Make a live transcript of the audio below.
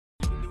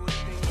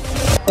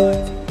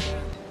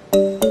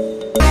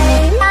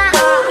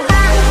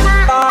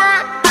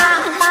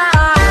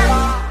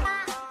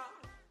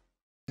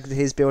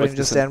His building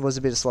just then was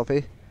a bit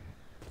sloppy.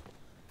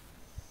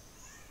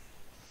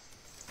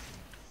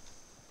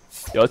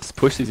 Yeah, let's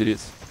push these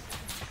idiots.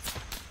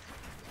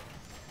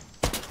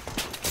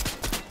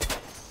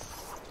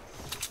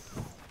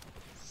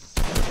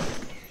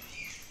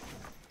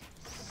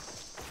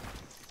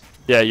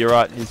 Yeah, you're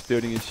right. He's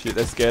building his shit.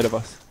 They're scared of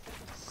us.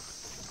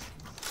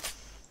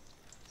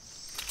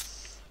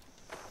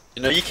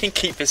 You know, you can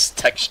keep this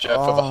texture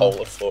for the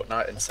whole of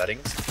Fortnite in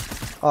settings.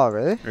 Oh,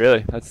 really?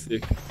 Really? That's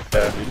sick.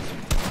 Yeah.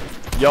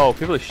 Yo,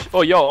 people are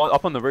oh, yo,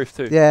 up on the roof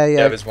too. Yeah, yeah.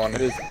 Yeah, there's one.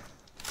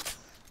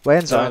 We're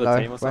in zone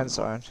though. We're in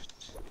zone.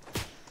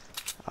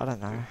 I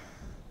don't know.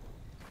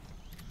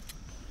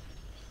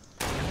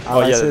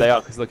 Oh yeah, they are,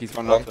 because look, he's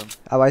running up them.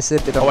 I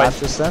wasted a bit of life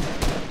just then.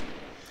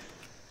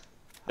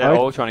 They're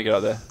all trying to get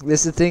up there.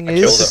 This the thing I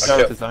is...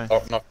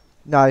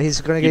 No, he's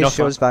gonna get his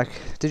shields back.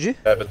 Did you?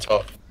 At the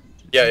top.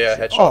 Yeah, yeah,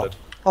 headshotted.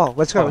 Oh,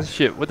 let's go. Oh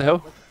shit, what the hell?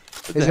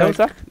 What the Is hell, it-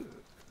 Zach?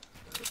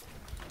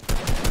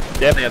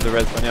 Definitely have the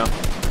res by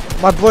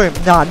now. My bloom.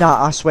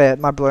 Nah, I swear.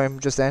 My bloom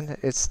just then.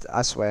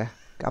 I swear.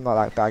 I'm not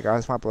that bad,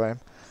 guys. My bloom.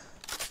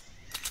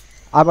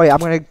 Wait, I'm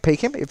gonna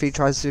peek him if he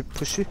tries to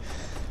push you.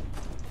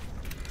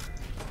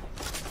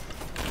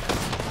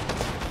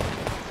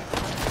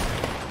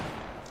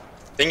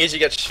 Thing is, you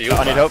get shield.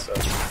 I need help.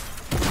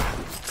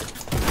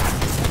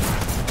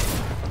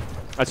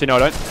 Actually, no, I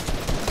don't.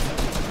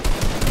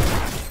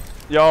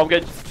 Yo, I'm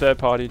getting third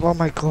party. Oh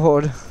my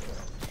god.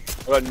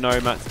 I got no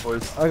mats,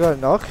 boys. I got a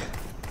knock.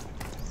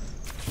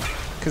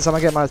 Can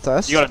someone get my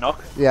thirst? You got a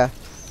knock? Yeah.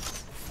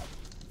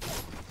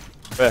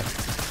 Where?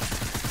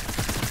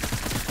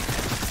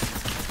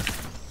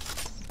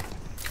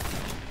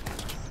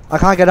 I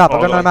can't get up. Oh,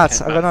 I got no like mats.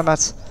 10 I got no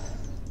mats.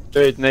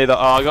 Dude, neither. Oh,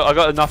 I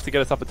got enough to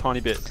get us up a tiny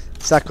bit.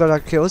 Zach got our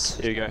kills.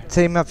 Here you go.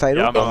 Team up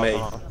fatal.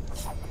 Yeah,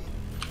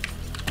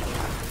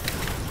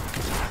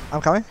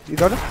 I'm coming. You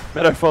got it?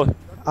 Meadow, follow.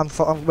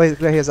 Wait,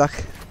 here,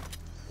 Zach.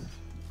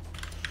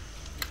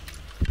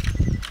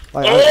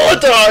 Wait, I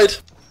died!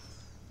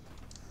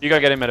 You go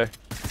get him, Meadow.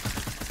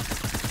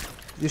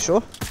 You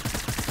sure?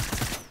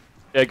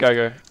 Yeah,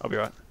 go. I'll be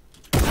right.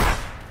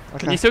 Okay.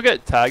 Can you still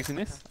get tags in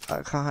this?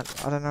 I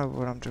can't. I don't know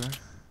what I'm doing.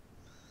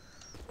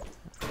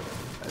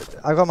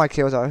 I got my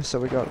kill though, so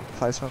we got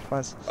placement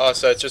points. Oh,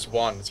 so it's just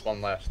one. It's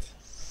one left.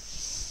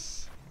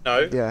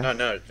 No? Yeah.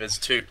 No, there's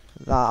two.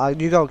 Nah,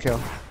 you got a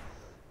kill.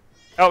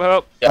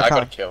 Help. Yeah, I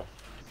got a kill.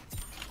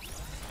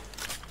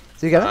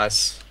 Did you get it?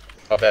 Nice.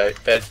 Okay,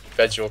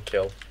 fed your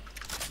kill.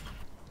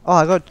 Oh,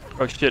 I got...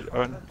 Oh shit.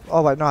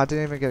 Oh wait, no, I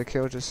didn't even get a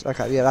kill, just...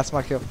 Okay, yeah, that's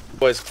my kill.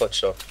 Boys clutch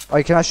shot.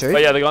 Oh, can I shoot? Oh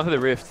yeah, they're going through the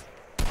rift.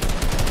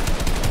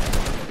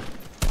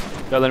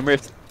 Go, let him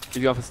rift.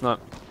 He's going for snipe.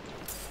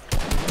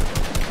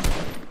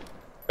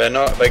 They're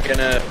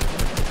gonna...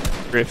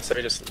 Rift. So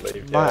we just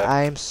leave,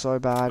 My aim's so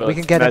bad. Well, We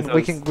can get them,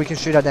 we Mazos. can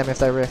shoot at them if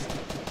they rift.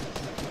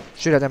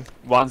 Shoot at them.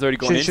 One's already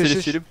gone in, so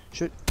just shoot him.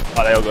 Shoot.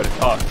 Oh, they all got it.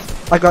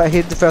 Oh, I got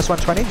hit the first one,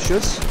 20,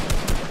 shoots.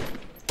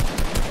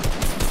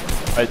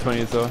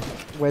 820 as well.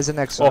 Where's the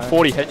next Oh, one?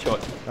 40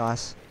 headshot.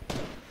 Nice.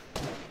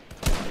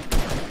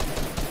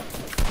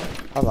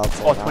 I love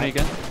Oh, Fortnite. 20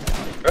 again.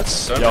 That's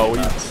so Yo, many we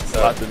mats.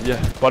 slapped him,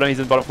 yeah. Bottom, he's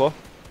in the bottom floor.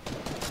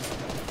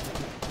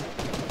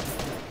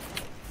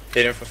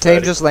 Hit him for 30.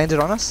 Team just landed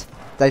on us.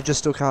 They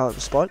just took our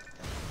spot.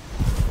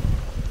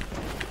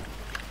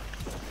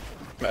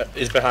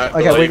 He's behind.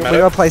 Okay, we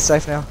gotta play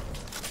safe now.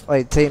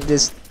 Wait,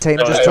 this team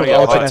No, just took yeah,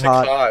 alternate took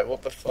heart. high.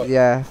 What the fuck?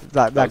 Yeah,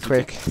 that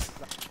quick.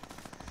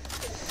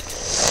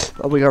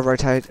 Oh, we gotta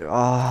rotate.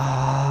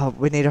 Oh,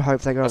 we need to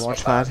hope they got That's a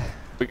launch not pad.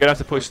 We're gonna have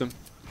to push them.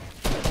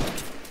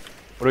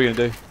 What are we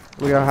gonna do?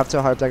 We're gonna have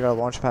to hope they got a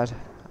launch pad.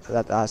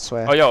 That I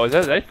swear. Oh, yo, are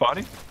they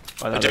fighting?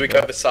 Oh, no, Do we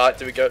go to the side?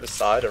 Do we go to the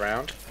side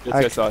around?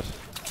 Let's go side.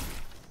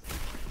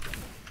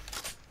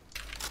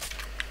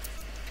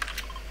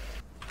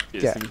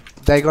 Yeah,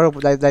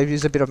 they've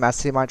used a bit of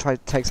mass. He might try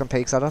to take some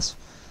peeks at us.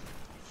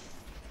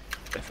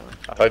 Definitely.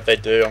 I hope they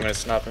do. I'm gonna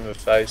snap him in the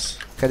face.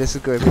 Okay, this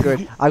is good. We're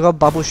good. I got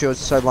bubble shields,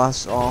 so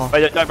last. Oh.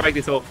 Wait, don't break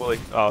this all fully.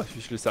 Oh, you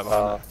should have sat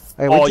behind that.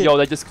 Hey, Oh, yo,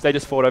 they just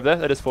fought over there.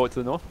 They just fought to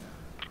the north.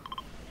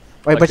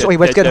 Wait, Like,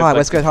 let's get high. like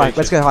Let's get high.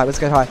 Let's get high. Let's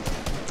get high.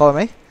 Follow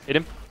me. Hit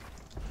him.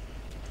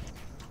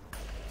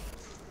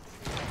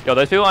 Yo,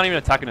 those people aren't even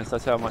attacking us.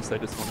 That's how much they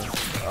just want to.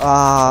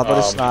 Ah, but a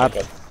my snap.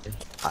 God.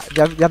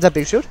 You have that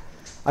big shield?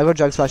 I got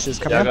jug splashes.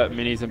 Come Yeah, I here. got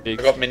minis and I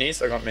bigs. got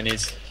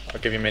minis. I'll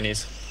give you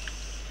minis.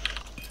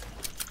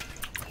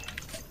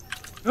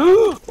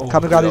 Oh,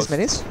 Come and grab these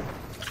minis.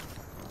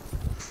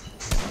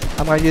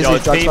 I'm gonna use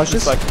these jug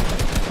splashes. Like...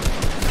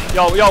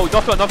 Yo,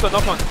 knock on.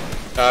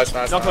 Nice.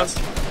 Knock on.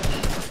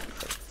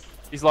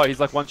 He's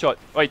like one shot.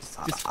 Wait, just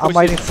I'm push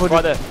waiting him for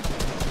right there.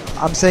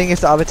 I'm seeing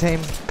if the other team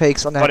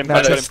peeks on Got that him,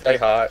 mountain. got him. Stay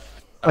high.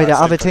 Wait, the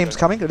Nice, other super team's good.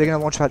 coming? Or they're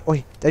gonna launch pad?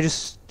 Oi, they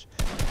just...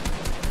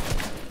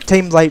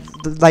 Team late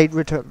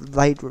return,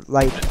 late.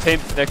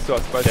 Team's next to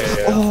us, both.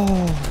 Yeah.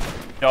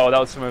 Oh! Yo, that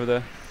was from over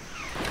there.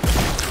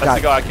 That's Yeah,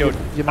 the guy I killed.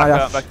 you might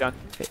have... Back down.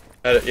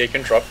 Yeah, you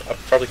can drop. I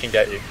probably can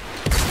get you.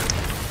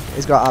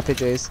 He's got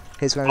RPGs.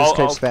 He's gonna just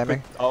keep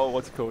spamming. Oh,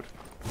 what's it called?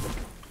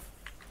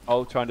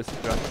 I'll try and just.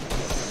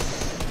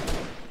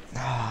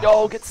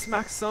 Yo, get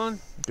smacked, son.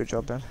 Good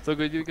job, Ben. So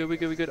good, you good, we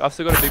good, we good. I've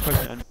still got a big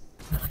potion and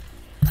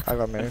I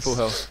got moves. full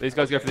health. These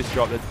guys go for this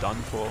drop, they're done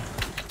for.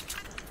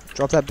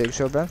 Drop that big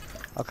shield, Ben.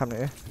 I'll come to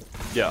you.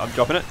 Yeah, I'm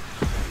dropping it.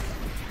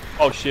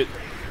 Oh shit.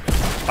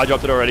 I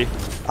dropped it already.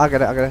 I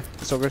got it, I got it.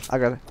 It's all good. I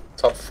got it.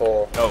 Top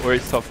 4. Oh, we're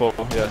top 4.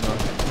 Yeah,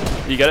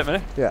 no. You get it,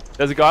 man? Yeah.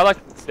 There's a guy like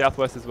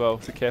southwest as well,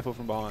 so careful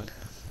from behind.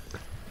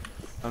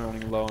 I'm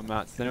running low on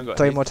mats. Then we've got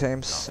 3 more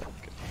teams.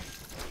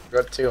 We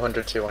got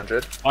 200,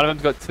 200. One of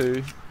them's got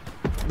 2.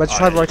 Let's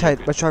try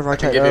rotate. Let's try I can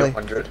rotate give you early.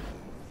 100.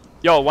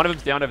 Yo, one of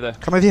them's down over there.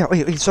 Come over here.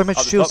 Wait, wait, so much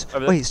Up the shields. top,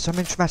 over there. Wait, so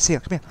much mats here.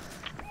 Come here.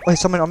 Wait,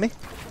 someone on me?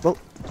 Well,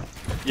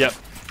 Yep.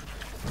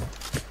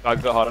 I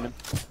got hard on him.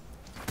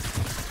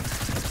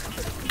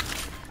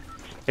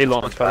 He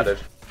launched, buddy.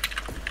 Added.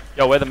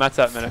 Yo, where the mats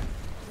at, man?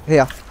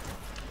 here.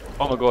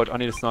 Oh my god, I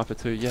need a sniper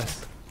too,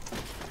 yes.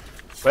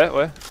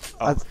 Where?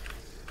 Oh.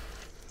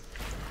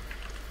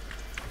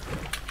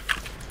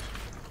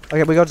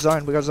 Okay, we got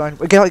zone. We got zone.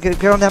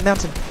 Get on that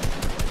mountain.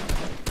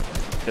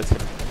 Yes.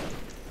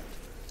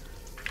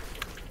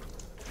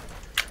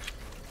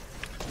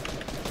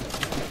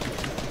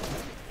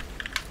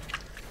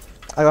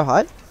 I got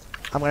height.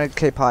 I'm gonna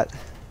keep height.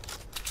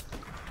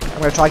 I'm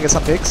gonna try and get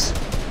some picks.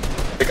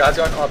 The guy's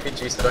going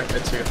RPG, so don't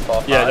get too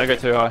far. Yeah, don't go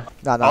too high.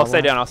 No, I'll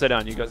stay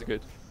down, you guys are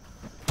good.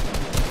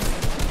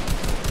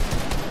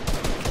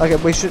 Okay,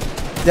 we should.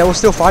 Yeah, we're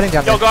still fighting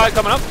down Yo, there. guy,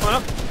 coming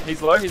up.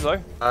 He's low.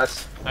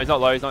 Nice. No, he's not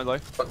low,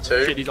 Got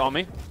 2. Shit, he's on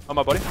me. On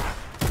my body.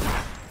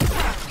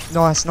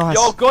 Nice.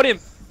 Yo, got him!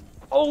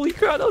 Holy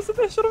crap, that was the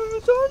best shot I've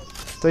ever done!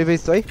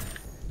 3v3.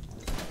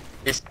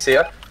 He's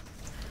here.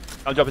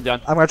 I'm jumping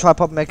down. I'm gonna try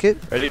pop make it.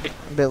 Ready? A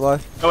bit low.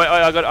 Oh wait,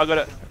 I got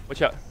it.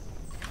 Watch out.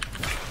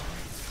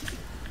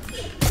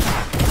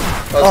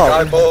 Oh,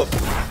 guy above.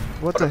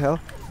 What the hell?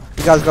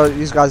 You guys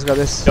got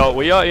this. Yo,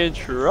 we are in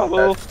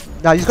trouble.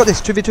 No, you got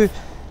this. 2v2.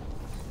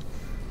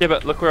 Yeah,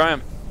 but look where I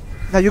am.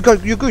 No, you're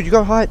good. You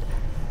got height.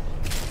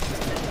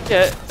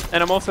 Yeah,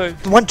 and I'm also...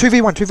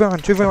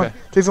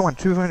 2v1.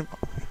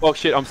 Oh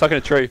shit, I'm stuck in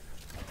a tree.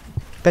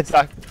 Ben.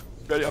 Stack.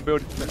 Ready, I'm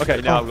building. Okay,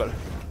 now I've got it.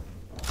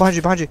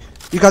 Behind you.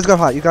 You guys got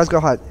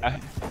height.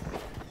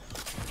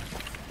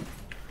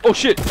 Oh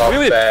shit, Oh,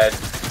 really? bad.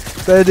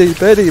 Betty.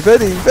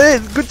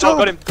 Ben, good job. Oh,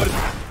 got him.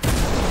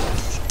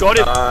 Got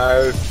him.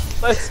 No.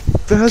 Let's...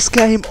 First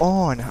game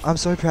on. I'm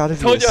so proud of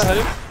you. Told you I had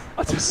him.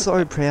 I'm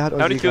so proud of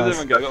How many you kills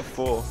guys. did everyone go?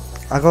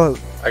 I got 4.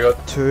 I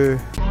got 2.